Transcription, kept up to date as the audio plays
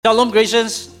Shalom,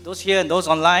 Gracians, those here and those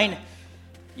online.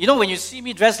 You know, when you see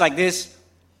me dressed like this,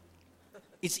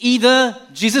 it's either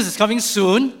Jesus is coming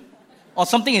soon or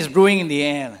something is brewing in the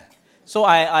air. So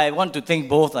I want to think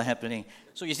both are happening.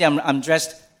 So you see, I'm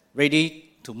dressed,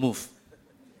 ready to move.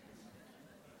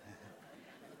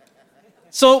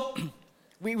 So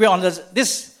we're on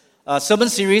this sermon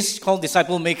series called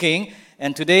Disciple Making,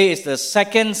 and today is the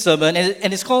second sermon,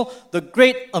 and it's called The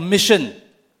Great Omission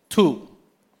 2.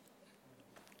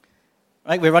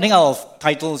 Right, we're running out of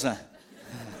titles. We're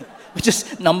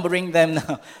just numbering them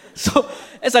now. So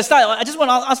as I start, I just want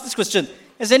to ask this question.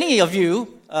 Has any of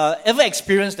you ever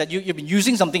experienced that you've been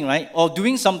using something, right? Or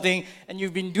doing something, and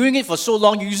you've been doing it for so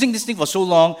long, you're using this thing for so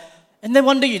long, and then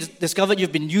one day you discovered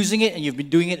you've been using it and you've been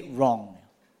doing it wrong?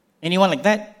 Anyone like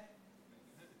that?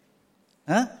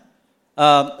 Huh?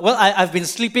 Well, I've been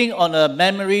sleeping on a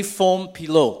memory foam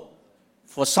pillow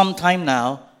for some time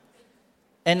now,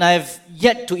 and I've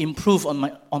yet to improve on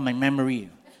my memory.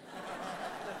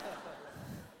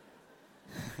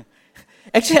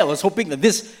 Actually, I was hoping that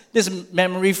this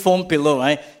memory foam pillow,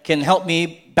 right, can help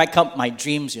me back up my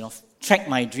dreams, track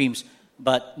my dreams.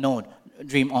 But no,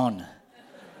 dream on.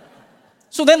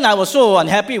 So then I was so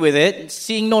unhappy with it,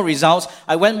 seeing no results.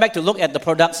 I went back to look at the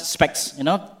product's specs,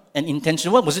 and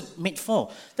intention. What was it made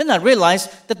for? Then I realized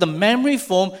that the memory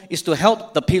foam is to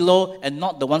help the pillow and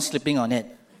not the one sleeping on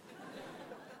it.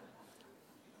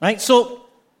 Right? So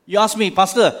you ask me,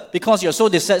 Pastor, because you're so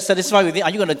dissatisfied with it, are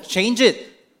you going to change it?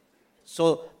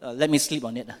 So let me sleep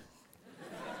on it.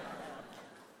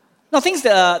 Now, things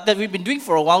that we've been doing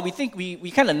for a while, we think we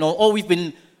kind of know, or we've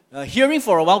been hearing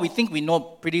for a while, we think we know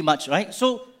pretty much, right?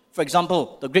 So, for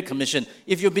example, the Great Commission.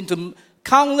 If you've been to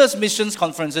countless missions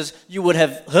conferences, you would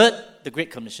have heard the Great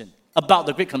Commission, about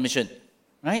the Great Commission,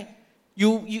 right?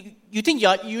 You think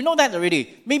you know that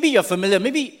already. Maybe you're familiar,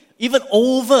 maybe even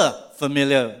over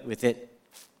familiar with it.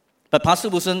 But Pastor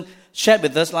Wilson shared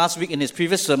with us last week in his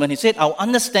previous sermon, he said our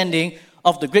understanding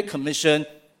of the Great Commission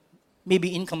may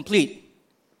be incomplete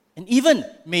and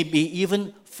maybe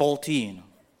even faulty.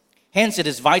 Hence, it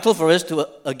is vital for us to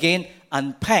again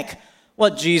unpack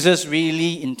what Jesus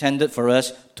really intended for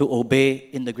us to obey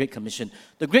in the Great Commission.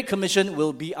 The Great Commission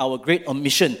will be our great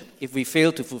omission if we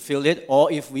fail to fulfill it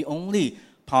or if we only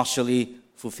partially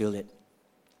fulfill it.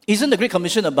 Isn't the Great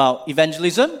Commission about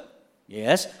evangelism?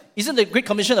 Yes. Isn't the Great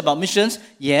Commission about missions?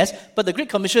 Yes. But the Great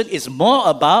Commission is more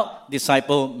about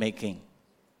disciple making.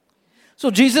 So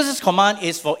Jesus' command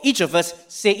is for each of us,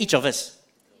 say each of us,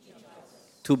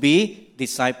 to be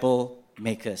disciple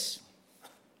makers.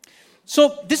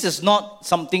 So this is not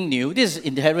something new. This is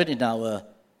inherent in our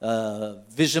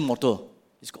vision motto.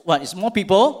 It's what? It's more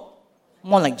people,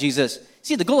 more like Jesus.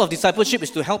 See, the goal of discipleship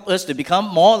is to help us to become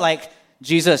more like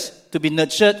Jesus, to be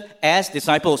nurtured as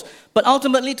disciples, but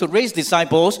ultimately to raise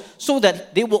disciples so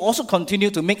that they will also continue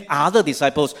to make other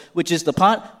disciples, which is the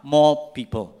part, more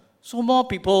people. So more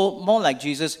people, more like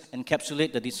Jesus,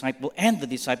 encapsulate the disciple and the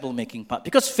disciple-making part.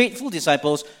 Because faithful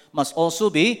disciples must also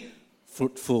be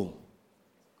fruitful.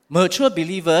 Mature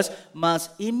believers must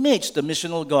image the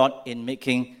missional God in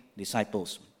making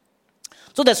disciples.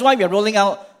 So that's why we are rolling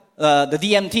out the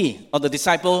DMT, or the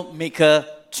Disciple Maker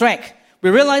track. We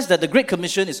realize that the Great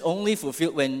Commission is only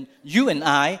fulfilled when you and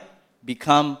I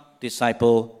become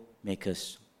disciple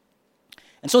makers.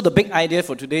 And so the big idea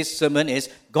for today's sermon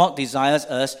is God desires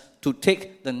us to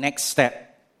take the next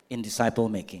step in disciple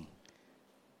making.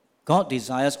 God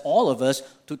desires all of us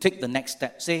to take the next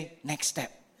step. Say, next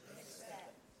step.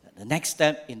 The next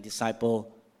step in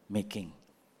disciple making.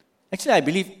 Actually, I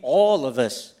believe all of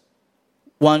us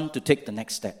want to take the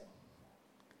next step.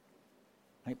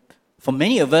 Right? For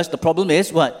many of us, the problem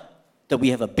is what? That we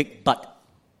have a big butt.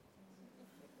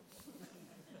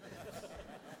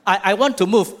 I want to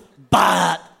move,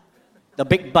 but the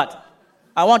big butt.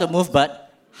 I want to move,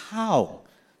 but how?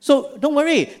 So don't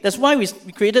worry. That's why we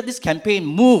created this campaign,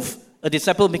 Move, a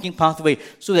disciple-making pathway,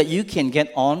 so that you can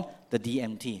get on the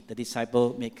DMT, the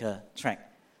Disciple Maker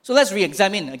track. So let's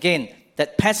re-examine again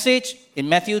that passage in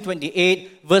Matthew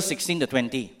 28, verse 16 to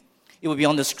 20. It will be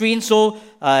on the screen, so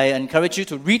I encourage you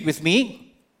to read with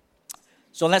me.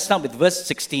 So let's start with verse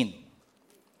 16.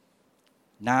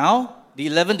 Now, the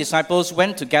 11 disciples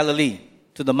went to Galilee,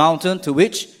 to the mountain to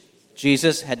which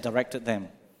Jesus had directed them.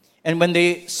 And when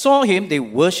they saw him, they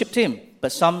worshipped him,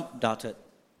 but some doubted.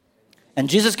 And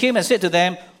Jesus came and said to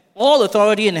them, all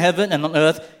authority in heaven and on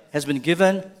earth has been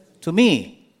given to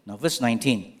me. Now, verse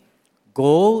 19.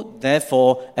 Go,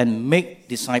 therefore, and make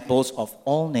disciples of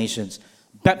all nations,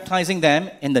 baptizing them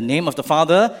in the name of the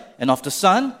Father and of the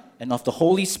Son and of the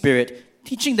Holy Spirit,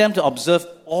 teaching them to observe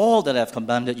all that I have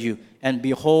commanded you. And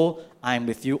behold, I am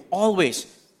with you always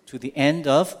to the end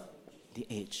of the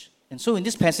age. And so in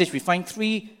this passage, we find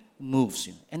three moves.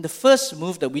 And the first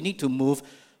move that we need to move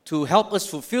to help us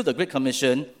fulfill the Great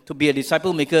Commission to be a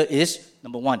disciple maker is,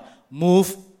 number one,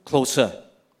 move closer.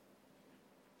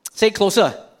 Say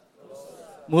closer.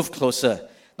 Move closer.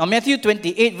 Now Matthew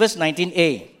 28 verse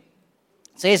 19a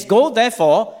says, "Go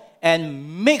therefore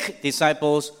and make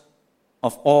disciples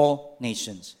of all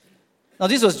nations." Now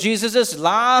this was Jesus'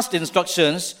 last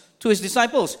instructions to his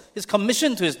disciples, his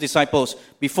commission to his disciples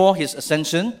before his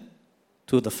ascension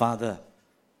to the Father.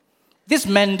 This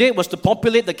mandate was to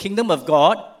populate the kingdom of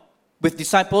God with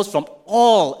disciples from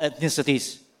all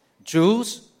ethnicities,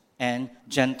 Jews and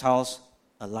Gentiles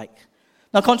alike.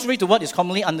 Now, contrary to what is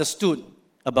commonly understood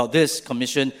about this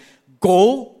commission,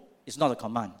 go is not a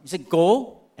command. You say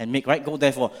go and make, right? Go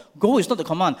therefore. Go is not the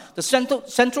command. The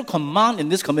central command in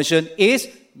this commission is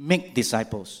make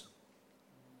disciples.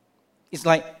 It's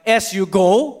like, as you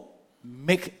go,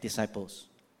 make disciples.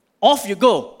 Off you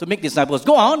go to make disciples.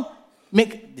 Go on,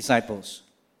 make disciples.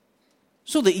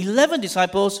 So the 11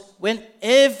 disciples went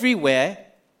everywhere,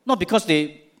 not because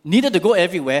they needed to go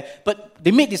everywhere, but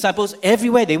they made disciples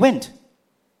everywhere they went.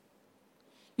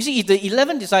 You see, if the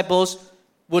 11 disciples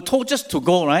were told just to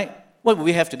go, right, what would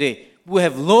we have today? We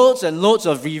have loads and loads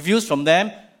of reviews from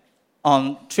them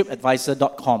on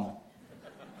tripadvisor.com.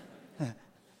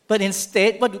 But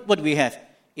instead, what do we have?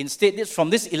 Instead, from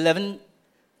these 11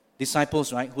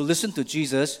 disciples, right, who listened to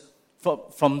Jesus,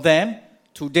 from them,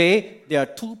 today, there are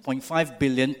 2.5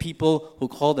 billion people who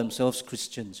call themselves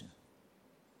Christians.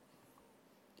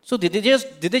 So did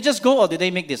they just go or did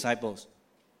they make disciples?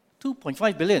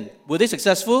 2.5 billion. Were they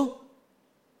successful?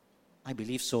 I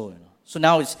believe so. So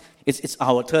now it's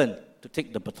our turn to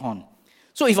take the baton.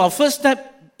 So if our first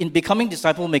step in becoming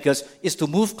disciple makers is to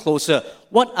move closer,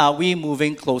 what are we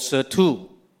moving closer to?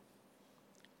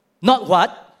 Not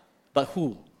what, but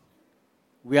who.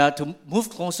 We are to move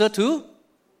closer to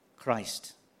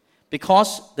Christ.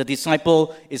 Because the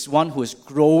disciple is one who is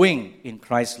growing in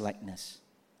Christ's likeness.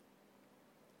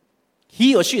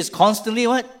 He or she is constantly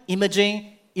what?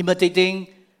 Imitating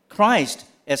Christ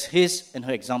as his and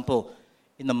her example.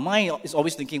 In the mind, is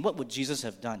always thinking, what would Jesus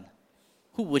have done?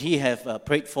 Who would he have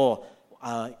prayed for?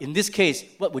 In this case,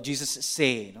 what would Jesus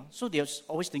say? So they're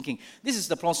always thinking. This is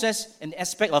the process and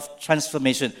aspect of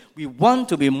transformation. We want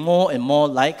to be more and more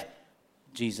like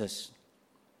Jesus.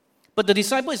 But the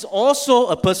disciple is also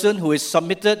a person who is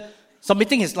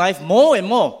submitting his life more and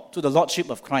more to the Lordship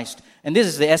of Christ. And this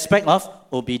is the aspect of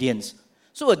obedience.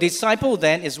 So a disciple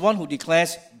then is one who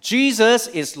declares Jesus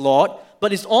is Lord,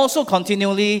 but is also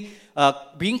continually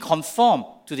being conformed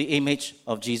to the image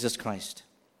of Jesus Christ.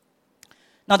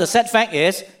 Now the sad fact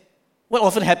is, what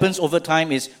often happens over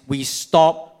time is we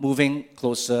stop moving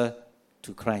closer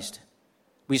to Christ.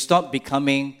 We stop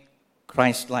becoming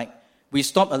Christ-like. We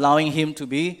stop allowing him to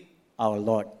be our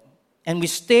Lord. And we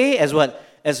stay as what?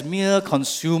 As mere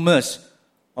consumers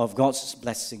of God's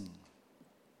blessing.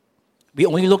 We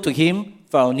only look to him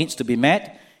for our needs to be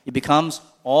met. It becomes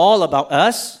all about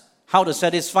us, how to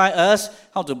satisfy us,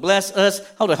 how to bless us,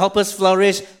 how to help us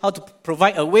flourish, how to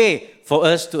provide a way for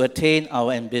us to attain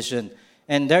our ambition.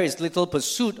 And there is little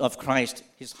pursuit of Christ,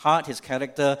 his heart, his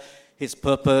character, his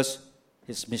purpose,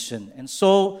 his mission. And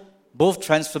so both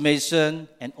transformation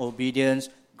and obedience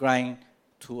grind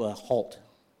to a halt.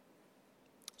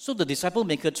 So the Disciple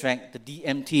Maker track, the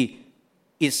DMT,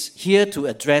 is here to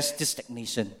address this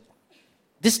stagnation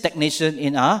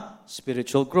in our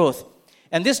spiritual growth.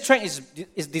 And this track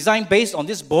is designed based on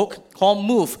this book called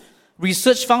Move,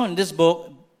 research found in this book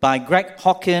by Greg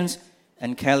Hawkins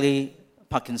and Kelly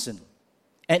Parkinson.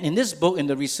 And in this book, in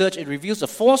the research, it reveals a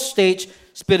 4-stage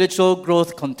spiritual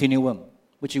growth continuum,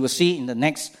 which you will see in the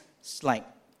next slide.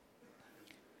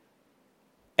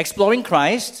 Exploring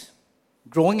Christ,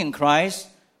 growing in Christ,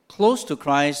 close to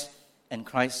Christ, and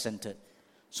Christ-centered.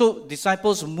 So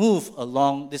disciples move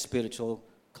along this spiritual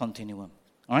continuum.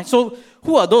 All right, so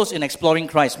who are those in exploring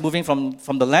Christ? Moving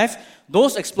from the left,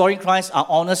 those exploring Christ are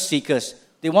honest seekers.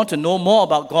 They want to know more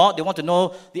about God. They want to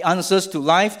know the answers to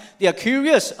life. They are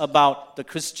curious about the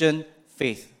Christian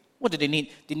faith. What do they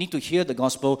need? They need to hear the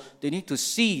gospel. They need to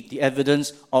see the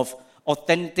evidence of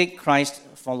authentic Christ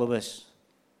followers.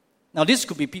 Now, this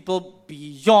could be people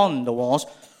beyond the walls,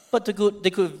 but they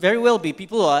could very well be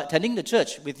people who are attending the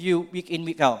church with you week in,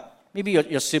 week out. Maybe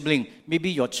your sibling,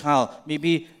 maybe your child,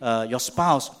 maybe your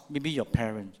spouse, maybe your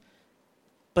parent.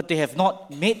 But they have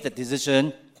not made the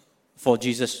decision for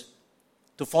Jesus,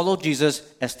 to follow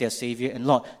Jesus as their Savior and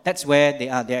Lord. That's where they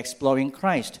are. They're exploring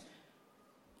Christ.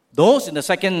 Those in the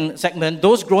second segment,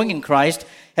 those growing in Christ,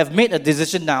 have made a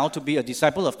decision now to be a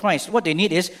disciple of Christ. What they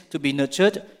need is to be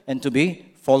nurtured and to be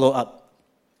follow up.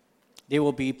 They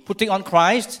will be putting on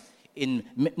Christ in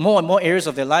more and more areas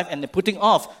of their life, and they're putting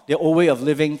off their old way of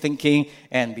living, thinking,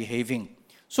 and behaving.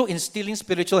 So instilling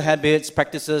spiritual habits,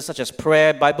 practices such as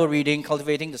prayer, Bible reading,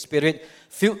 cultivating the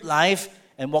Spirit-filled life,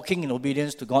 and walking in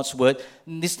obedience to God's word,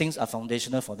 these things are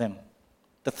foundational for them.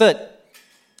 The third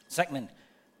segment,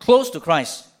 close to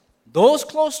Christ. Those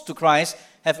close to Christ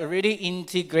have already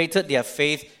integrated their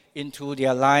faith into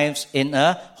their lives in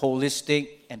a holistic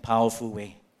and powerful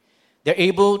way. They're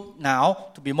able now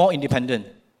to be more independent,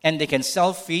 and they can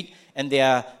self-feed, and they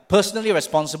are personally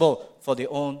responsible for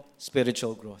their own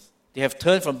spiritual growth. They have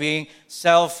turned from being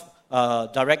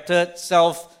self-directed,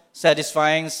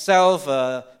 self-satisfying,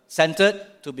 self-centered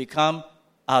to become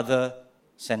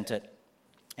other-centered.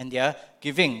 And they are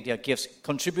giving their gifts,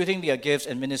 contributing their gifts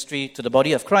and ministry to the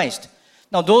body of Christ.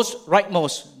 Now, those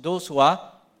rightmost, those who are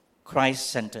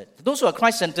Christ-centered. Those who are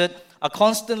Christ-centered are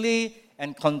constantly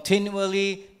and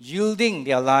continually yielding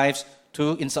their lives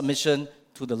in submission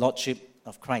to the Lordship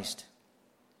of Christ.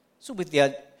 So with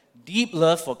their deep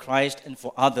love for Christ and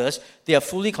for others, they are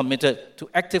fully committed to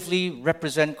actively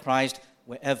represent Christ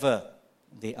wherever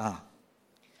they are.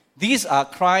 These are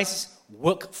Christ's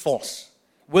workforce,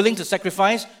 willing to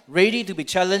sacrifice, ready to be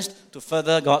challenged to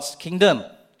further God's kingdom.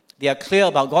 They are clear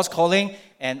about God's calling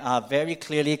and are very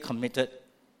clearly committed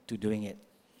to doing it.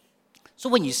 So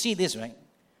when you see this, right,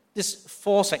 this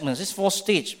 4 segments, this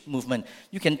 4-stage movement,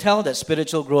 you can tell that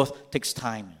spiritual growth takes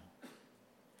time.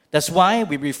 That's why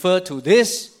we refer to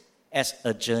this as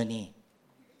a journey.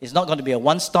 It's not going to be a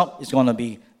one-stop, it's going to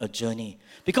be a journey.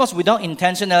 Because without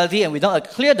intentionality and without a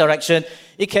clear direction,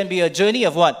 it can be a journey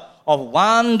of what? Of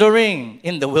wandering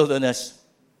in the wilderness.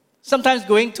 Sometimes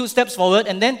going 2 steps forward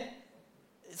and then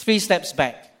 3 steps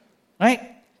back. Right?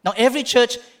 Now every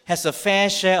church has a fair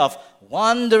share of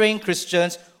wandering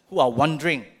Christians who are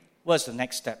wondering, what's the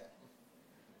next step?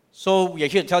 So we are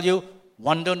here to tell you,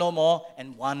 wander no more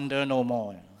and wander no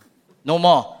more. No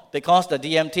more. Because the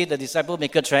DMT, the Disciple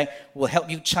Maker track, will help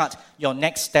you chart your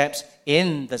next steps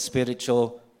in the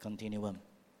spiritual continuum.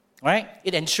 Right?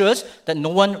 It ensures that no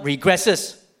one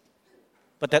regresses,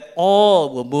 but that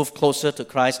all will move closer to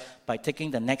Christ by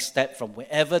taking the next step from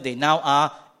wherever they now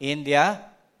are in their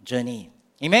journey.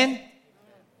 Amen?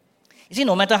 You see,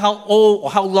 no matter how old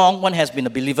or how long one has been a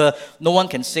believer, no one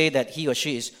can say that he or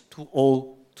she is too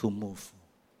old to move.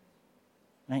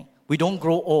 Right? We don't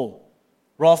grow old.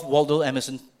 Ralph Waldo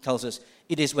Emerson tells us,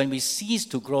 it is when we cease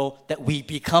to grow that we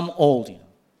become old.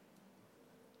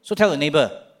 So tell a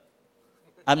neighbor,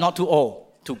 I'm not too old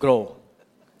to grow.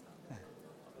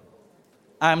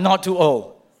 I'm not too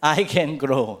old. I can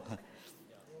grow.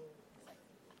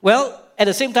 Well, at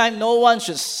the same time, no one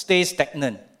should stay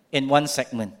stagnant in one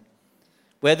segment.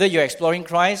 Whether you're exploring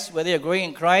Christ, whether you're growing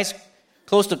in Christ,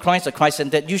 close to Christ or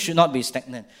Christ-centered, you should not be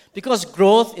stagnant. Because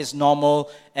growth is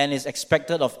normal and is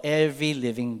expected of every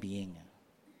living being.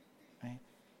 Right?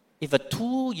 If a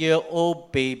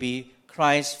 2-year-old baby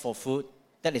cries for food,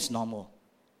 that is normal.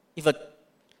 If a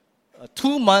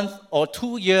 2-month or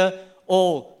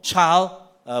 2-year-old child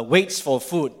waits for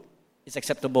food, it's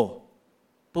acceptable.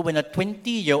 But when a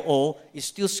 20-year-old is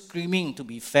still screaming to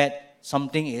be fed,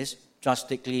 something is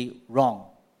drastically wrong.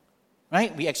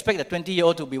 Right? We expect a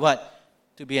 20-year-old to be what?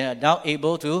 To be an adult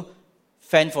able to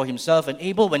fend for himself and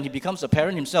able, when he becomes a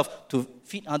parent himself, to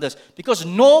feed others. Because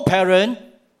no parent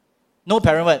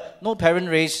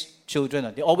raise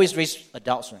children. They always raise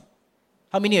adults, right?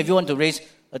 How many of you want to raise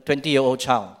a 20-year-old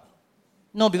child?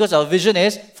 No, because our vision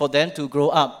is for them to grow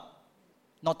up.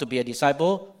 Not to be a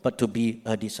disciple, but to be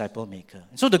a disciple maker.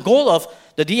 And so the goal of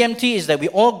the DMT is that we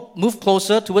all move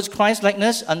closer towards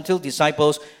Christ-likeness until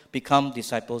disciples become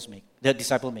disciple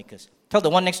makers. Tell the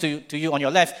one next to you on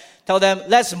your left, tell them,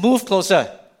 let's move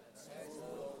closer.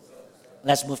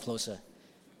 Let's move closer.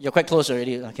 You're quite close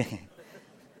already. Okay.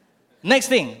 Next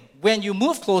thing, when you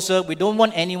move closer, we don't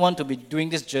want anyone to be doing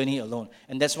this journey alone.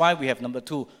 And that's why we have number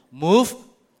 2, move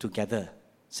together.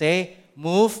 Say,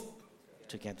 move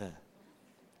together.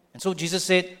 And so Jesus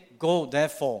said, go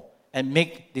therefore and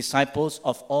make disciples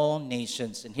of all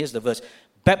nations. And here's the verse,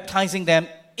 baptizing them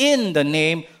in the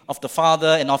name of the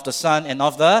Father and of the Son and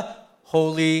of the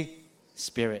Holy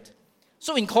Spirit.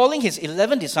 So in calling his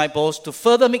 11 disciples to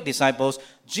further make disciples,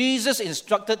 Jesus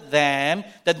instructed them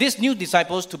that these new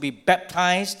disciples to be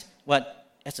baptized,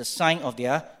 as a sign of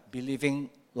their believing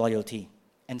loyalty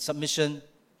and submission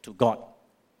to God.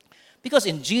 Because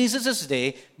in Jesus'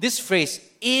 day, this phrase,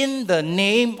 in the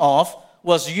name of,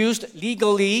 was used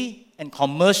legally and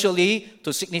commercially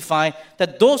to signify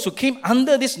that those who came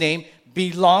under this name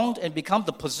belonged and become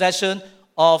the possession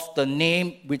of the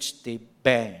name which they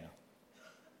bear.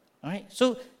 All right?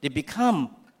 So they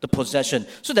become the possession.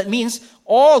 So that means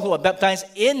all who are baptized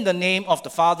in the name of the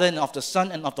Father and of the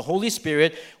Son and of the Holy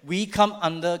Spirit, we come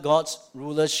under God's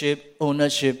rulership,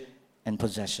 ownership, and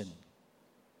possession.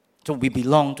 So we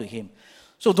belong to Him.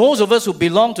 So those of us who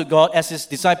belong to God as His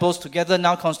disciples together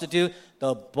now constitute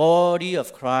the body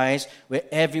of Christ, where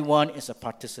everyone is a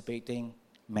participating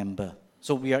member.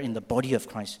 So we are in the body of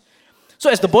Christ. So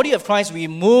as the body of Christ, we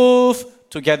move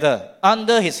together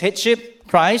under His headship,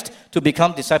 Christ, to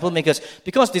become disciple makers.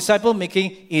 Because disciple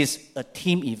making is a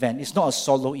team event. It's not a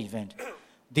solo event.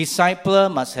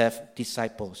 Discipler must have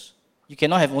disciples. You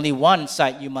cannot have only one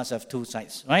side, you must have two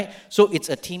sides, right? So it's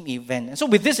a team event. And so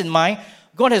with this in mind,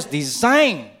 God has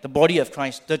designed the body of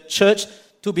Christ, the church,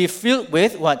 to be filled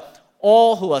with what?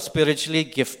 All who are spiritually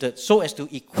gifted, so as to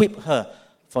equip her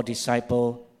for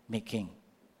disciple making.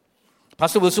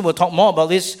 Pastor Wilson will talk more about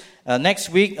this next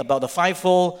week, about the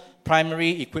fivefold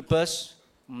primary equippers,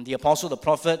 the apostle, the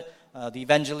prophet, the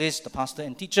evangelist, the pastor,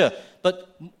 and teacher.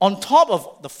 But on top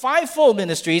of the fivefold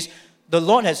ministries, the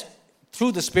Lord has,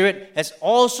 through the Spirit, has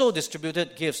also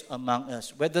distributed gifts among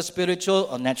us, whether spiritual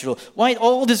or natural. Why?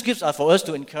 All these gifts are for us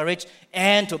to encourage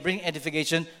and to bring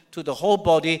edification to the whole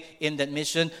body in that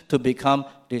mission to become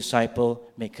disciple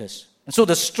makers. And so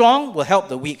the strong will help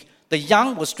the weak. The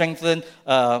young will strengthen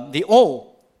the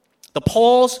old. The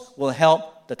Pauls will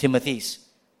help the Timothys.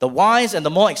 The wise and the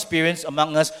more experienced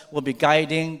among us will be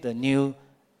guiding the new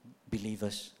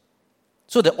believers.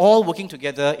 So they're all working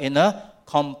together in a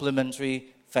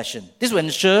complementary fashion. This will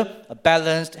ensure a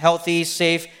balanced, healthy,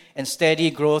 safe, and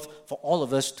steady growth for all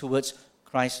of us towards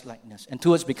Christ-likeness and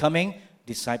towards becoming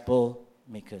disciple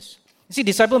makers. You see,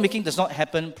 disciple making does not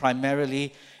happen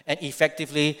primarily and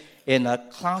effectively in a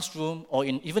classroom or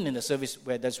even in a service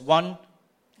where there's one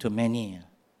to many.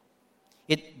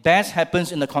 It best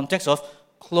happens in the context of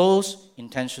close,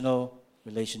 intentional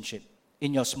relationship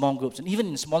in your small groups, and even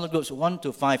in smaller groups, 1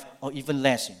 to 5 or even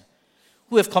less,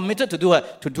 who have committed to do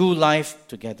what? To do life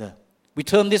together. We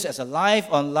term this as a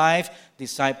life-on-life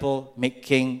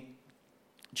disciple-making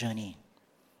journey.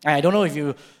 I don't know if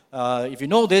you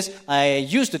know this, I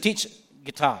used to teach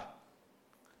guitar.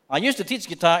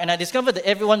 And I discovered that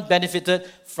everyone benefited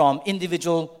from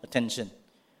individual attention.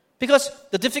 Because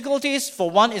the difficulties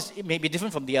for one it may be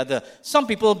different from the other. Some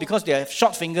people, because they have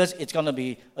short fingers, it's going to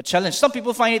be a challenge. Some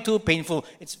people find it too painful.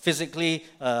 It's physically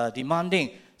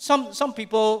demanding. Some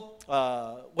people,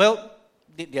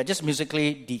 they are just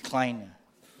musically declined.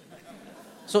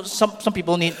 So some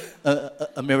people need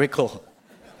a miracle.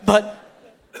 But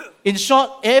in short,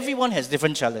 everyone has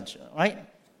different challenge, right?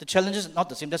 The challenges are not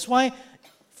the same. That's why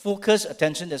focused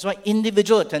attention, that's why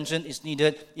individual attention is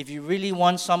needed if you really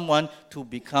want someone to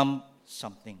become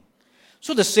something.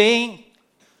 So the saying,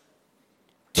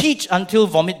 teach until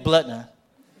vomit blood,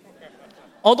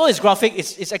 although it's graphic,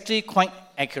 it's actually quite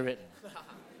accurate.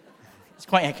 It's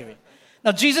quite accurate.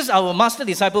 Now, Jesus, our master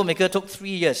disciple maker, took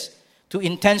 3 years to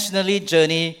intentionally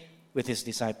journey with his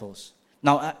disciples.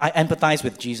 Now, I empathize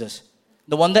with Jesus.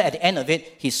 No wonder at the end of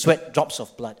it, he sweat drops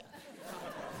of blood.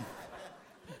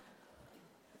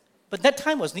 But that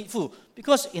time was needful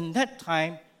because in that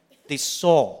time, they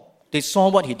saw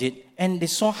what he did and they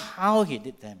saw how he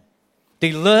did them.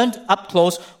 They learned up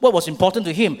close what was important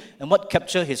to him and what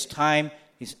captured his time,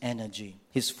 his energy,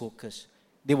 his focus.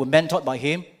 They were mentored by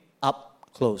him up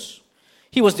close.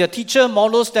 He was their teacher,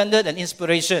 model, standard, and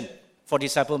inspiration for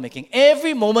disciple making.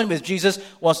 Every moment with Jesus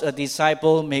was a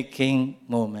disciple making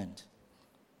moment.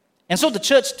 And so the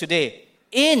church today,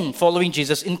 in following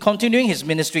Jesus, in continuing his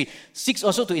ministry, seeks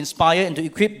also to inspire and to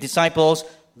equip disciples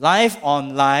life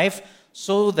on life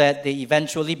so that they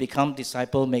eventually become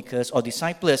disciple makers or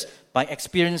disciplers by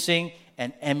experiencing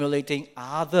and emulating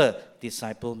other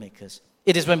disciple makers.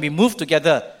 It is when we move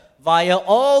together via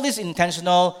all these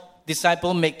intentional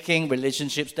disciple making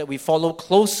relationships that we follow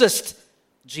closest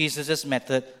Jesus'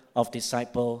 method of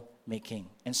disciple making.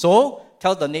 And so,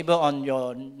 tell the neighbor on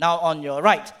your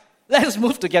right, let's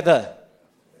move together.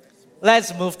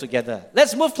 Let's move together.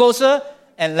 Let's move closer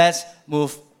and let's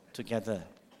move together.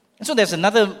 And so there's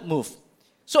another move.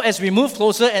 So as we move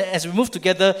closer and as we move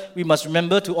together, we must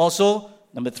remember to also,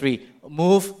 number 3,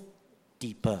 move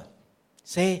deeper.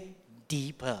 Say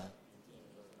deeper.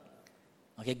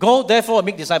 Okay, go therefore and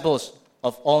make disciples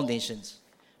of all nations,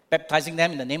 baptizing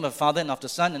them in the name of the Father and of the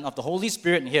Son and of the Holy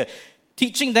Spirit in here,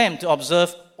 teaching them to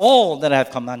observe all that I have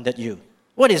commanded you.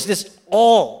 What is this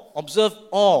all? Observe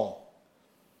all.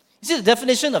 You see, the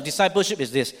definition of discipleship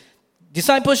is this.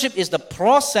 Discipleship is the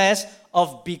process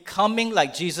of becoming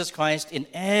like Jesus Christ in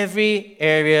every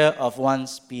area of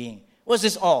one's being. What's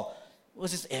this all?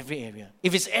 Was this every area?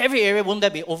 If it's every area, won't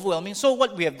that be overwhelming? So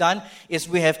what we have done is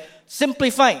we have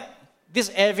simplified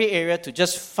this every area to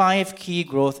just 5 key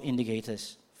growth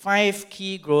indicators. 5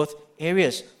 key growth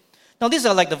areas. Now, these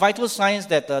are like the vital signs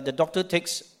that the doctor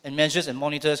takes and measures and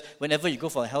monitors whenever you go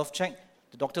for a health check.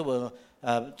 The doctor will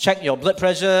check your blood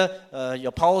pressure,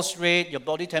 your pulse rate, your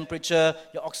body temperature,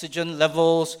 your oxygen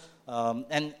levels,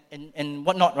 and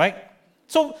whatnot, right?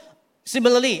 So,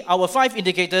 similarly, our 5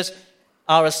 indicators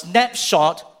are a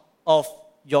snapshot of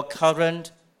your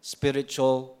current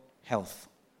spiritual health.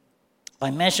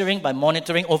 By measuring, by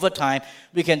monitoring over time,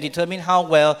 we can determine how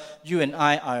well you and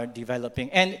I are developing.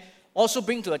 And also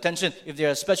bring to attention if there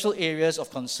are special areas of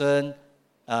concern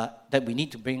that we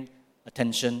need to bring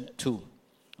attention to.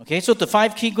 Okay, so the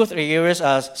 5 key growth areas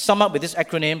are summed up with this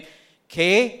acronym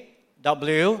KWRSS.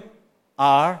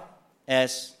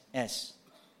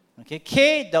 Okay,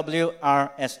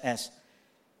 KWRSS.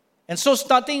 And so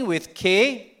starting with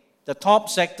K, the top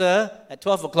sector at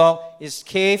 12 o'clock is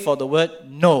K for the word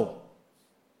no.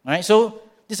 All right, so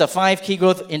these are 5 key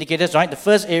growth indicators, right? The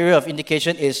first area of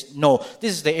indication is no.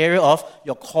 This is the area of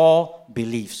your core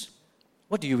beliefs.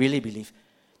 What do you really believe?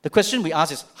 The question we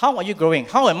ask is, how are you growing?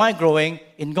 How am I growing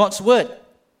in God's Word?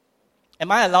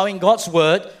 Am I allowing God's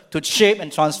Word to shape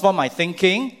and transform my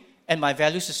thinking and my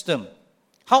value system?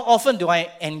 How often do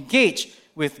I engage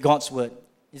with God's Word?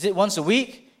 Is it once a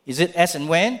week? Is it as and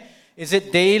when? Is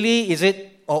it daily? Is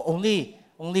it or only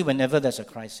whenever there's a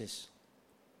crisis?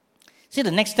 See,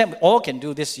 the next step we all can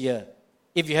do this year,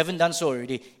 if you haven't done so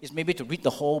already, is maybe to read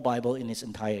the whole Bible in its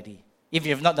entirety. If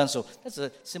you have not done so, that's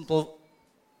a simple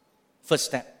first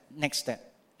step, next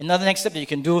step. Another next step that you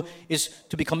can do is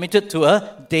to be committed to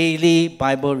a daily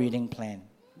Bible reading plan.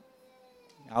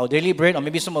 Our daily bread, or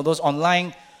maybe some of those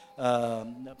online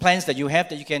plans that you have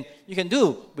that you can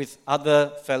do with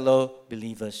other fellow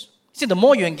believers. See, the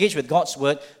more you engage with God's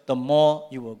Word, the more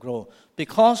you will grow.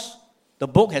 Because the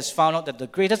book has found out that the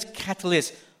greatest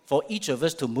catalyst for each of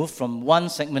us to move from one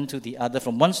segment to the other,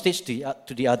 from one stage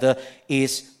to the other,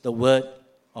 is the Word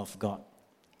of God.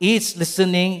 It's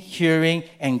listening, hearing,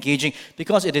 engaging,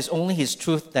 because it is only His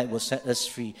truth that will set us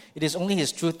free. It is only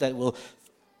His truth that will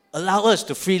allow us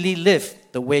to freely live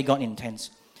the way God intends.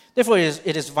 Therefore,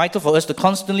 it is vital for us to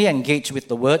constantly engage with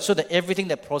the Word so that everything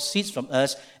that proceeds from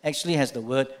us actually has the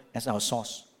Word as our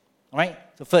source. All right?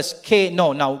 So first, K,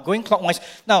 no. Now, going clockwise.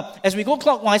 Now, as we go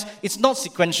clockwise, it's not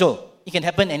sequential. It can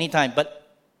happen anytime. But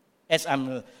as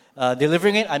I'm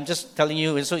delivering it, I'm just telling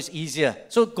you, so it's easier.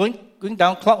 So going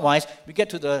down clockwise, we get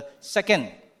to the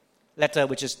second letter,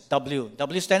 which is W.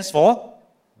 W stands for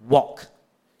walk.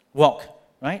 Walk,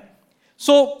 right?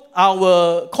 So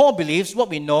our core beliefs, what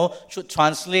we know, should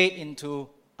translate into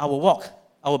our walk,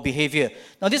 our behavior.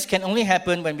 Now, this can only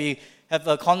happen when we have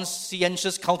a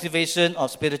conscientious cultivation of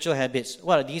spiritual habits.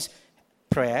 What are these?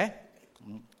 Prayer,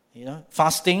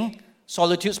 fasting,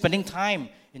 solitude, spending time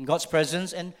in God's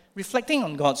presence, and reflecting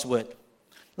on God's Word.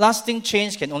 Lasting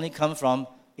change can only come from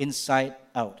inside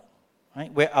out,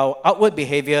 right? Where our outward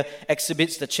behavior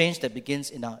exhibits the change that begins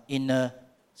in our inner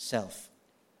self,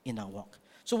 in our walk.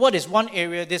 So what is one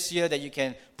area this year that you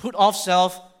can put off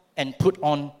self and put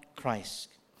on Christ?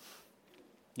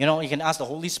 You can ask the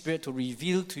Holy Spirit to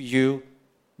reveal to you.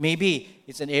 Maybe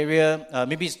it's an area,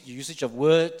 maybe it's the usage of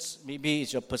words, maybe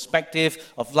it's your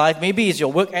perspective of life, maybe it's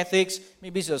your work ethics,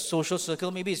 maybe it's your social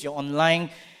circle, maybe it's your online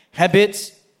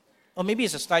habits, or maybe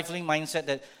it's a stifling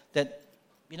mindset that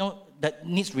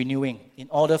needs renewing in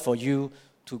order for you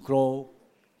to grow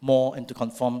more and to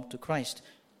conform to Christ.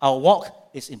 Our walk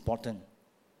is important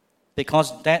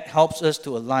because that helps us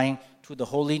to align to the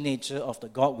holy nature of the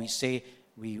God we say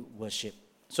we worship.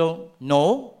 So,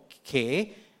 no,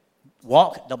 K,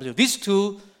 walk, W. These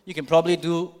 2 you can probably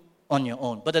do on your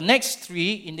own. But the next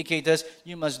 3 indicators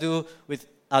you must do with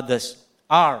others.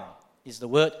 R is the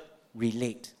word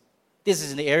relate. This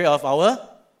is in the area of our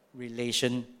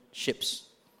relationships.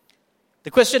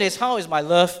 The question is, how is my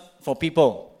love for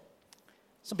people?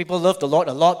 Some people love the Lord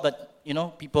a lot, but,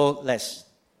 people less.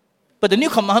 But the new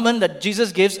commandment that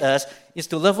Jesus gives us is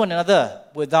to love one another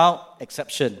without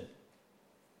exception.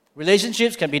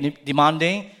 Relationships can be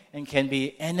demanding and can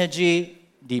be energy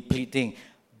depleting.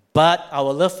 But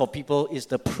our love for people is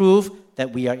the proof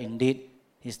that we are indeed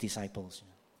His disciples.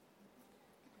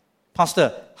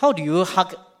 Pastor, how do you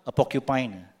hug a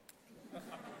porcupine?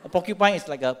 A porcupine is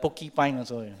like a porcupine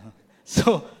also.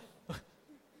 So,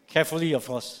 carefully, of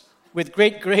course. With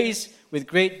great grace, with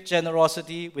great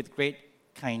generosity, with great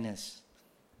kindness.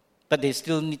 But they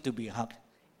still need to be hugged.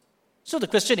 So the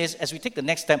question is, as we take the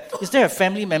next step, is there a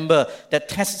family member that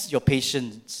tests your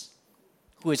patience,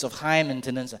 who is of high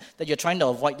maintenance, that you're trying to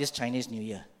avoid this Chinese New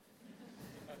Year?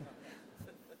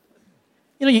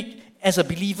 As a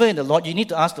believer in the Lord, you need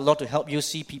to ask the Lord to help you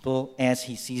see people as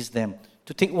He sees them,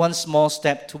 to take one small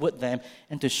step toward them,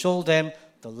 and to show them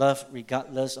the love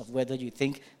regardless of whether you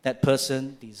think that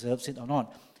person deserves it or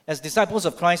not. As disciples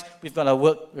of Christ, we've got our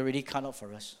work already cut out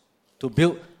for us, to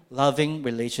build loving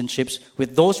relationships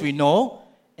with those we know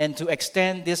and to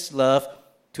extend this love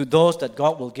to those that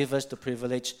God will give us the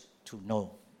privilege to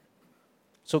know.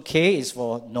 So K is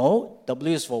for know,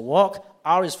 W is for walk,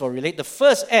 R is for relate. The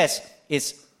first S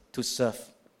is to serve.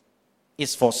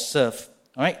 It's for serve.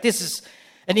 All right? This is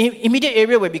an immediate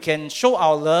area where we can show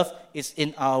our love is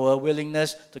in our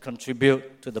willingness to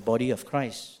contribute to the body of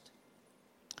Christ.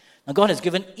 Now, God has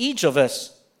given each of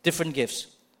us different gifts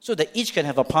so that each can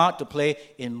have a part to play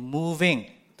in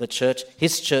moving the church,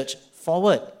 His church,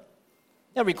 forward.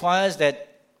 That requires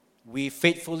that we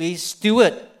faithfully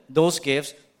steward those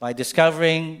gifts by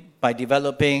discovering, by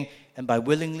developing, and by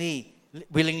willingly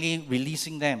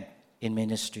releasing them in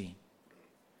ministry.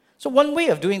 So one way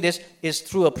of doing this is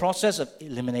through a process of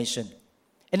elimination.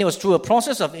 And it was through a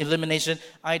process of elimination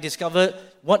I discovered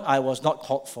what I was not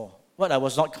called for, what I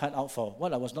was not cut out for,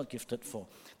 what I was not gifted for.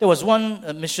 There was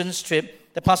one missions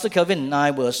trip that Pastor Kelvin and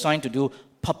I were assigned to do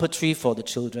puppetry for the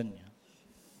children.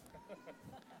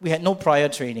 We had no prior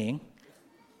training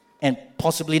and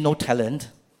possibly no talent.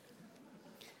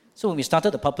 So when we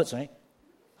started the puppets, right,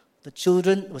 the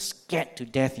children were scared to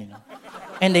death,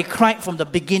 And they cried from the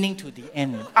beginning to the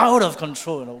end, out of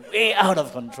control, way out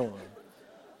of control.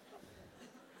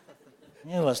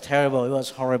 It was terrible, it was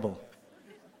horrible.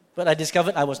 But I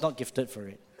discovered I was not gifted for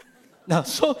it. Now,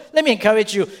 so let me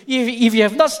encourage you, if you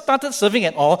have not started serving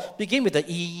at all, begin with the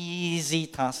easy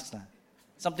tasks.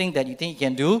 Something that you think you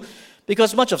can do,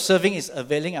 because much of serving is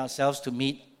availing ourselves to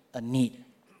meet a need,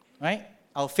 right?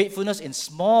 Our faithfulness in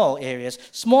small areas,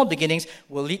 small beginnings,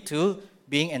 will lead to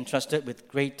being entrusted with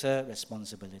greater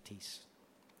responsibilities.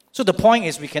 So the point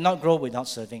is we cannot grow without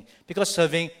serving, because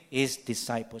serving is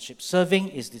discipleship. Serving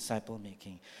is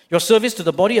disciple-making. Your service to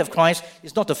the body of Christ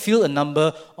is not to fill a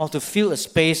number or to fill a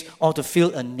space or to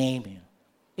fill a name.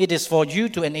 It is for you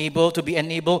to be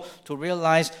enabled to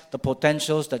realize the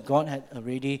potentials that God had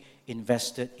already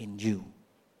invested in you.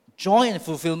 Joy and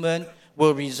fulfillment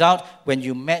will result when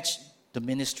you match the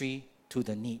ministry to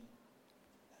the need.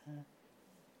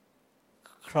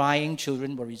 Crying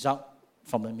children will result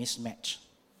from a mismatch.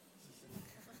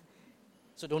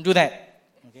 So don't do that.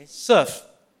 Okay? Serve.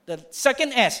 The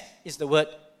second S is the word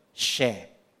share.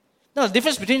 Now the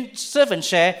difference between serve and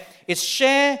share is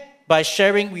share by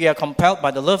sharing. We are compelled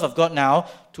by the love of God now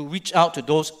to reach out to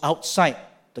those outside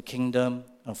the kingdom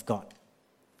of God.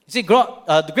 You see,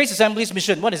 the Grace Assembly's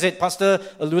mission, what is it? Pastor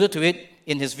alluded to it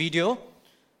in his video.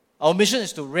 Our mission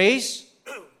is to raise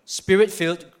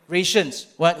Spirit-filled Gracians,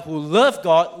 who love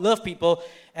God, love people,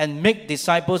 and make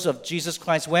disciples of Jesus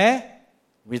Christ where?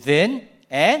 Within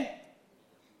and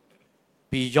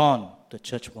beyond the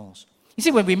church walls. You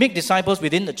see, when we make disciples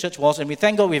within the church walls, and we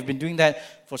thank God we've been doing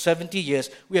that for 70 years,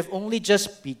 we have only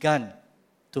just begun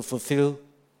to fulfill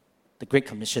the Great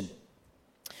Commission.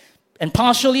 And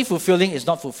partially fulfilling is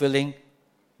not fulfilling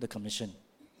the commission.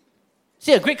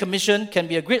 See, a Great Commission can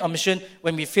be a great omission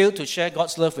when we fail to share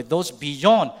God's love with those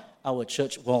beyond our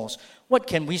church walls. What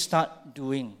can we start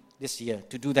doing this year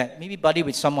to do that? Maybe buddy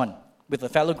with someone, with a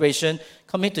fellow Gratian,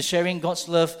 commit to sharing God's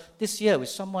love this year with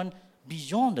someone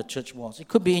beyond the church walls. It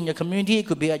could be in your community, it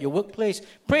could be at your workplace.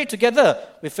 Pray together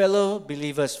with fellow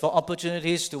believers for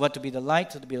opportunities to be the light,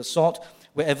 to be the salt,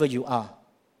 wherever you are.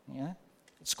 Yeah?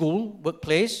 School,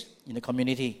 workplace, in the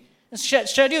community. And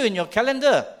schedule in your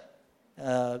calendar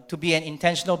to be an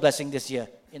intentional blessing this year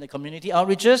in the community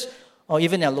outreaches or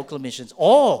even our local missions.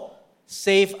 Or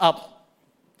save up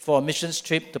for a missions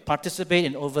trip to participate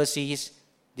in overseas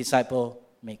disciple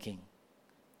making.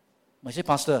 I say,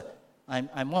 Pastor,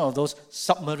 I'm one of those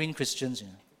submarine Christians.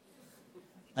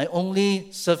 I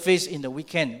only surface in the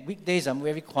weekend. Weekdays, I'm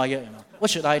very quiet.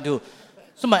 What should I do?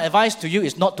 So my advice to you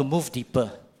is not to move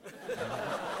deeper.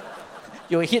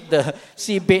 You'll hit the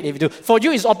seabed if you do. For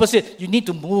you, it's opposite. You need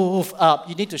to move up.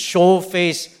 You need to show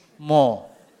face more.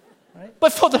 Right?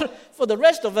 But for the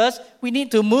rest of us, we need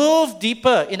to move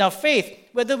deeper in our faith,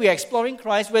 whether we are exploring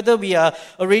Christ, whether we are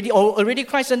already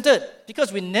Christ-centered,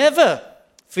 because we never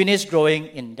finish growing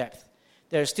in depth.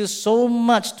 There is still so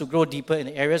much to grow deeper in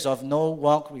the areas of know,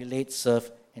 walk, relate,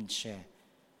 serve, and share.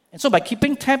 And so by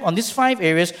keeping tab on these 5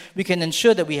 areas, we can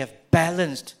ensure that we have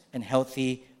balanced and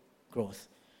healthy growth.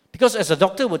 Because as a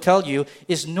doctor will tell you,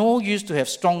 it's no use to have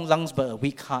strong lungs but a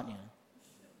weak heart.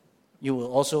 You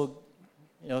will also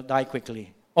die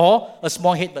quickly. Or a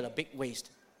small head but a big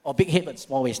waist. Or big head but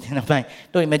small waist.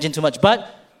 Don't imagine too much.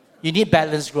 But you need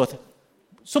balanced growth.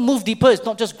 So move deeper is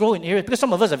not just grow in areas, because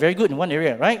some of us are very good in one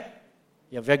area, right?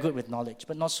 You're very good with knowledge,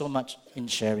 but not so much in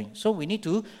sharing. So we need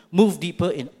to move deeper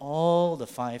in all the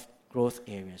 5 growth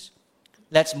areas.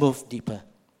 Let's move deeper.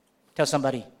 Tell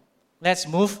somebody, let's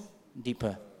move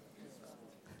deeper.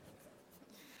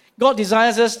 God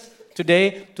desires us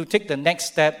today to take the next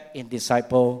step in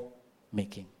disciple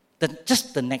making.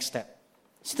 Just the next step.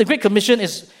 See, the Great Commission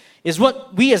is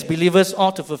what we as believers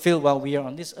ought to fulfill while we are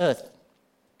on this earth.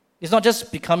 It's not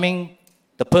just becoming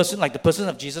the person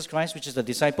of Jesus Christ, which is the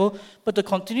disciple, but to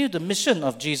continue the mission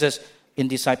of Jesus in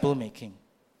disciple making.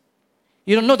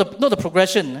 You know the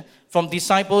progression from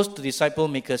disciples to disciple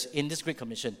makers in this Great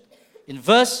Commission. In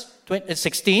verse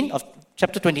 16 of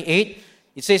chapter 28,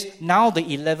 it says, now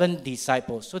the 11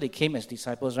 disciples. So they came as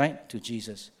disciples, right, to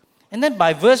Jesus. And then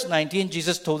by verse 19,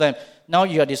 Jesus told them, now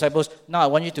you are disciples. Now I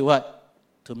want you to what?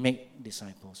 To make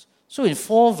disciples. So in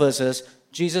 4 verses,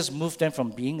 Jesus moved them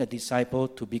from being a disciple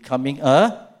to becoming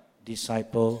a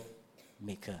disciple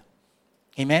maker.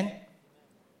 Amen?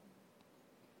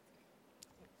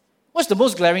 What's the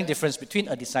most glaring difference between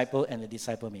a disciple and a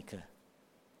disciple maker?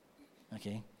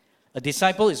 Okay. A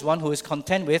disciple is one who is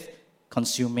content with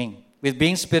consuming, with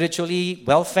being spiritually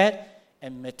well-fed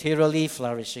and materially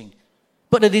flourishing.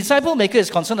 But the disciple maker is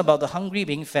concerned about the hungry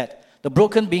being fed, the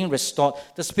broken being restored,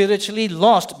 the spiritually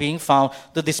lost being found,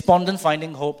 the despondent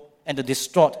finding hope, and the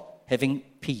distraught having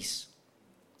peace.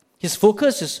 His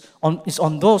focus is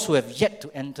on those who have yet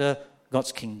to enter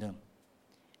God's kingdom.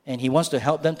 And he wants to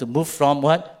help them to move from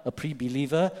what? A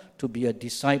pre-believer to be a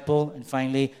disciple, and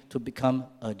finally to become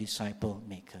a disciple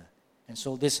maker. And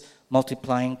so this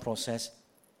multiplying process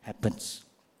happens.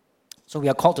 So we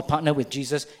are called to partner with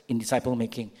Jesus in disciple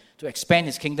making, to expand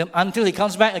his kingdom until he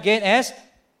comes back again as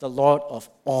the Lord of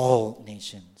all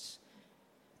nations.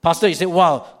 Pastor, you say,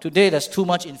 wow, today there's too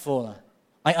much info.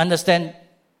 I understand.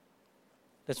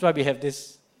 That's why we have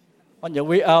this. On your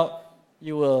way out,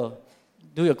 you will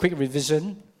do a quick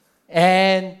revision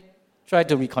and try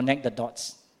to reconnect the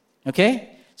dots.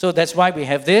 Okay? So that's why we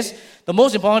have this. The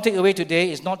most important takeaway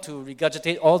today is not to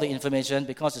regurgitate all the information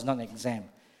because it's not an exam.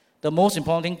 The most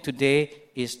important thing today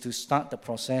is to start the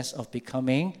process of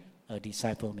becoming a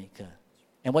disciple maker.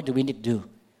 And what do we need to do?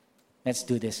 Let's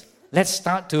do this. Let's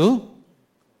start to,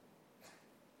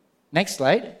 next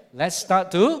slide, let's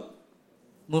start to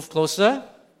move closer,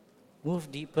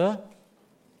 move deeper,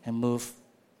 and move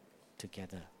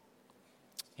together.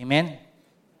 Amen? You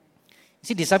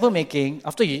see, disciple making,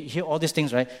 after you hear all these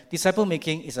things, right? Disciple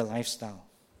making is a lifestyle.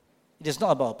 It is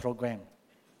not about a program.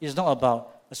 It is not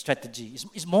about a strategy.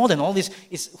 It's more than all this.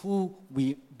 It's who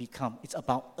we become. It's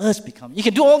about us becoming. You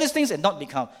can do all these things and not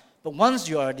become. But once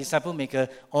you are a disciple maker,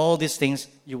 all these things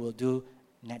you will do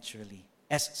naturally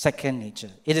as second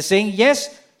nature. It is saying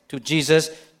yes to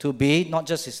Jesus to be not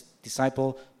just his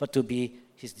disciple, but to be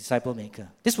his disciple maker.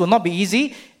 This will not be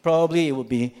easy. Probably it will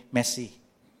be messy.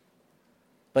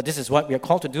 But this is what we are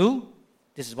called to do.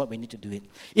 This is what we need to do it.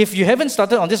 If you haven't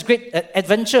started on this great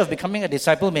adventure of becoming a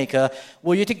disciple maker,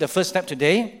 will you take the first step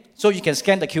today? So you can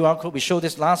scan the QR code. We showed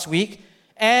this last week.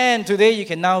 And today you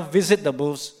can now visit the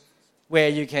booths where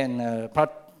you can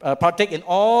partake in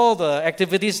all the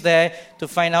activities there to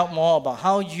find out more about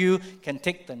how you can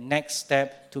take the next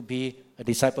step to be a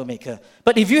disciple maker.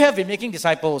 But if you have been making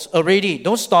disciples already,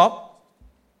 don't stop.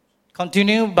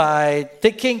 Continue by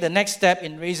taking the next step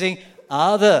in raising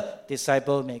other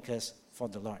disciple makers for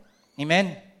the Lord.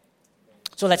 Amen?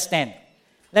 So let's stand.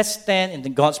 Let's stand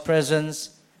in God's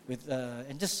presence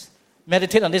and just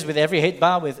meditate on this with every head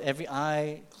bowed, with every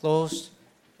eye closed.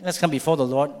 Let's come before the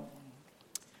Lord.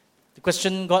 The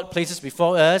question God places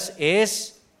before us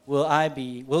is,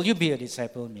 will you be a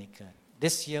disciple maker?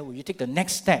 This year, will you take the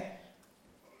next step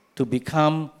to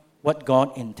become what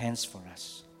God intends for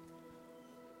us?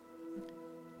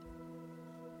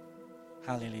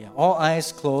 Hallelujah. All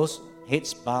eyes closed,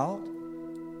 heads bowed.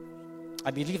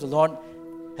 I believe the Lord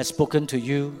has spoken to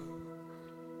you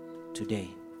today.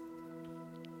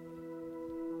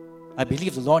 I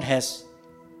believe the Lord has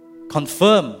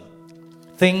confirmed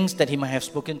things that he might have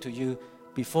spoken to you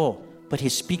before, but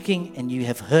he's speaking and you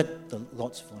have heard the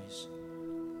Lord's voice.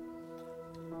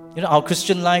 You know, our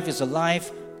Christian life is a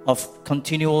life of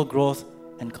continual growth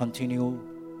and continual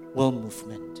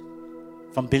movement.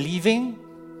 From believing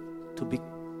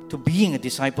to being a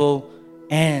disciple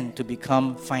and to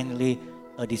become finally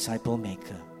a disciple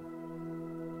maker.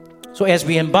 So as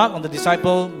we embark on the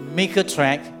disciple maker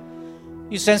track,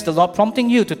 you sense the Lord prompting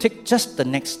you to take just the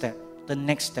next step.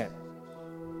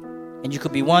 And you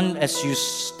could be one as you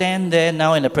stand there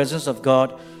now in the presence of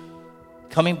God,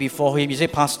 coming before him. You say,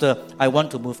 Pastor, I want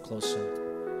to move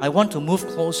closer. I want to move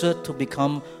closer to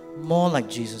become more like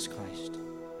Jesus Christ.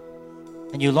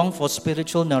 And you long for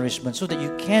spiritual nourishment so that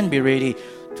you can be ready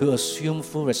to assume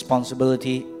full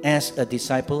responsibility as a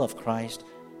disciple of Christ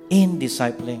in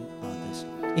discipling others.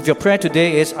 If your prayer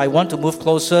today is, I want to move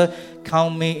closer,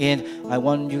 count me in, I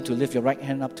want you to lift your right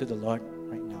hand up to the Lord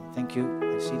right now. Thank you.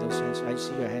 I see those hands. I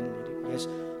see your hand. Yes.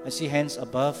 I see hands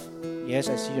above. Yes,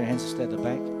 I see your hands at the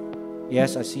back.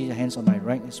 Yes, I see your hands on my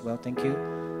right as well. Thank you.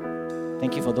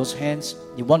 Thank you for those hands.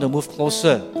 You want to move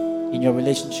closer in your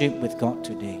relationship with God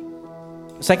today.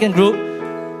 The second group,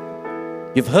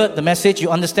 you've heard the message. You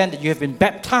understand that you have been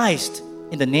baptized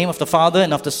in the name of the Father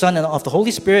and of the Son and of the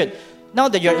Holy Spirit. Now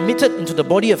that you're admitted into the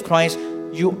body of Christ,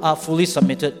 you are fully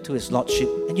submitted to His Lordship.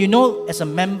 And you know, as a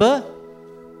member,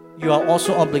 you are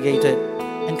also obligated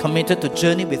and committed to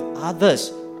journey with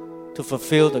others to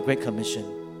fulfill the Great Commission.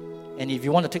 And if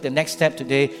you want to take the next step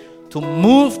today, to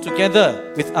move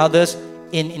together with others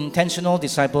in intentional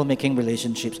disciple-making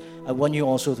relationships, I want you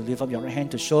also to lift up your right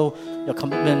hand to show your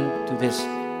commitment to this.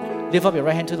 Lift up your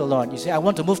right hand to the Lord. You say, I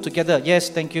want to move together. Yes,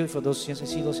 thank you for those hands. I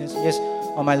see those hands. Yes,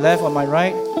 on my left, on my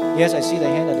right. Yes, I see the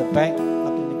hand at the back, up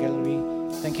in the gallery.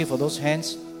 Thank you for those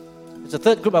hands. It's the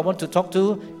third group I want to talk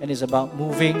to, and it's about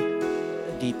moving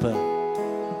deeper.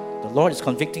 The Lord is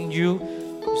convicting you.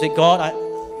 You say, God,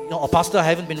 Pastor, I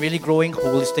haven't been really growing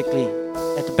holistically.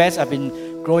 At the best, I've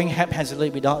been growing haphazardly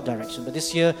without direction. But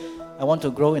this year, I want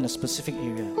to grow in a specific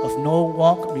area of know,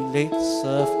 walk, relate,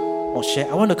 serve, or share.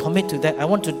 I want to commit to that. I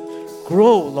want to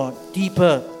grow, Lord,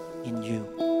 deeper in you.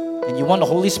 And you want the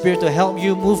Holy Spirit to help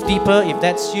you move deeper. If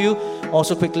that's you,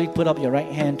 also quickly put up your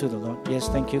right hand to the Lord. Yes,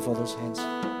 thank you for those hands.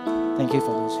 Thank you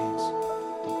for those hands.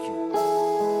 Thank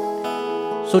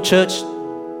you. So, church,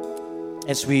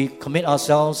 as we commit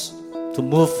ourselves to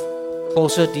move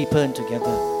closer, deeper, and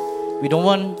together, we don't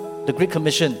want the Great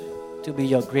Commission to be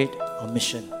your great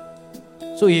omission.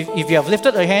 So if you have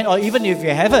lifted a hand, or even if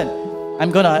you haven't, I'm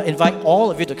going to invite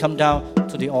all of you to come down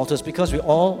to the altars, because we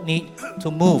all need to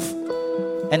move.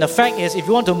 And the fact is, if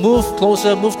you want to move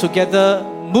closer, move together,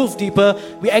 move deeper,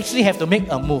 we actually have to make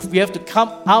a move. We have to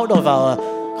come out of our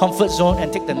comfort zone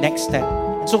and take the next step.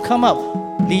 And so come up.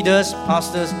 Leaders,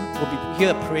 pastors will be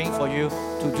here praying for you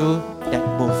to do that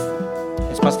move.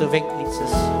 As Pastor Vic leads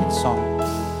us in song.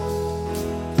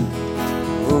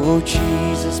 Oh,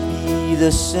 Jesus, be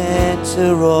the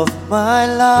center of my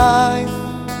life.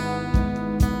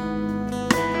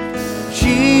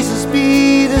 Jesus,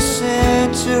 be the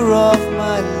center of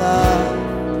my life.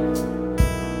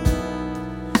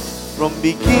 From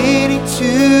beginning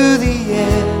to the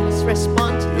end, Let's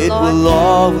respond to the it Lord. will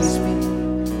always be,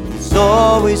 it's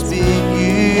always been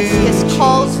you, As He has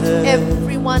called Jesus.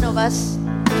 every one of us to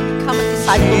become a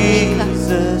disciple maker,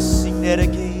 Jesus, sing that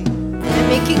again. and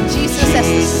making Jesus as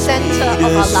the center of our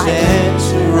The life.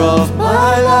 center of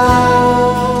my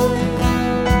life.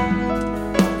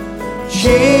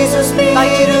 Jesus, be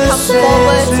Invite you to the come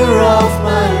forward. center of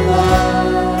my life.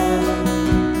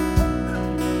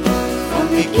 From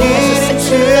beginning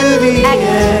to the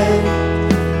end,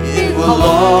 it will Of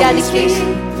always be,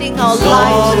 dedicating our it's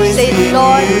lives to always say, been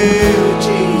Lord, you, we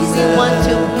Jesus. want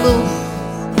to move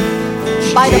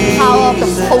by the power of the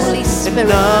Holy And Spirit.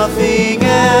 nothing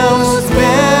else For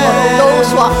matters. those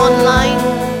who are online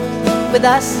with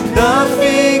us,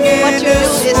 Nothing what in you do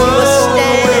this is you will world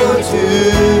stand will do.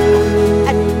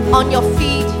 on your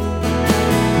feet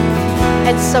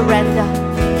and surrender.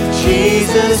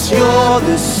 Jesus, you're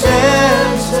the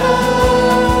center.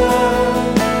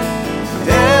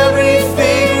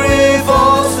 Everything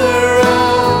revolves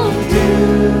around you.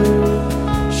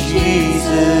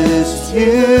 Jesus,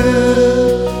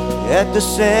 you at the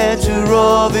center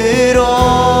of it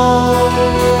all.